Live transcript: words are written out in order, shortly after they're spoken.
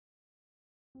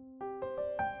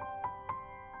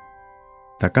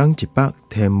逐天一百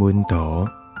天文图，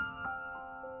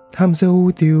探索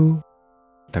宇宙。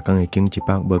逐天会经一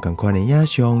百无同款的影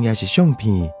像，也是相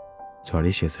片，带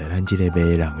你熟悉咱这个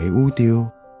迷人的宇宙。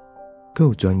更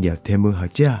有专业天文学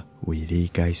者为你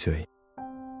解说。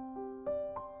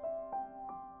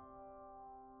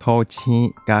土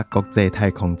星甲国际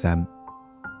太空站，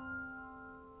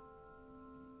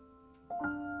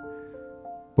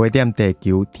飞踮地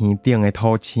球天顶的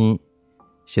土星，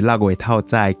是6月透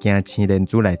早行星连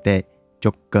珠内底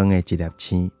足光的一粒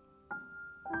星。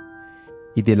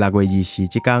伊伫6月24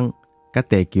这天，甲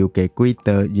地球加轨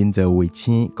道人造卫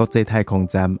星国际太空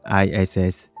站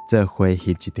ISS 做伙翕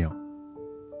一张。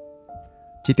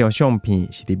这张相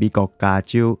片是伫美国加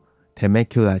州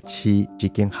Temecula 市一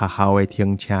间学校的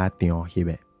停车场翕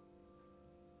的。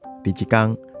伫这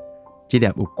天，这粒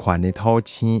有权的土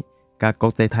星甲国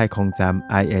际太空站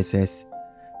ISS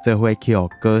做伙去互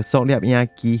高速摄影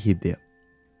机翕到，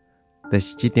就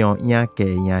是这张影格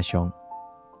的影像。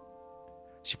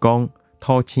是讲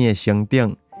土星的升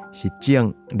顶是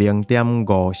正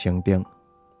 0.5 升顶，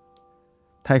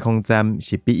太空站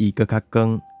是比伊搁较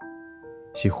光，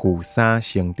是负3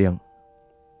升顶。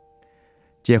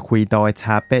这灰度的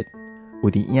差别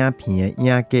有伫影片的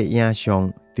影格影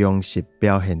像忠实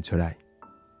表现出来。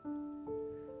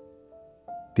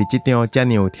伫这张遮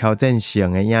尔有挑战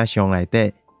性的影像内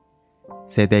底，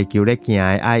细地球咧行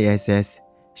的 ISS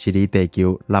是离地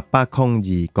球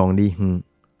602公里远，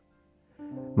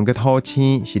不过土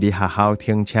星是离学校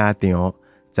停车场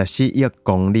14亿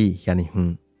公里遐尼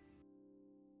远。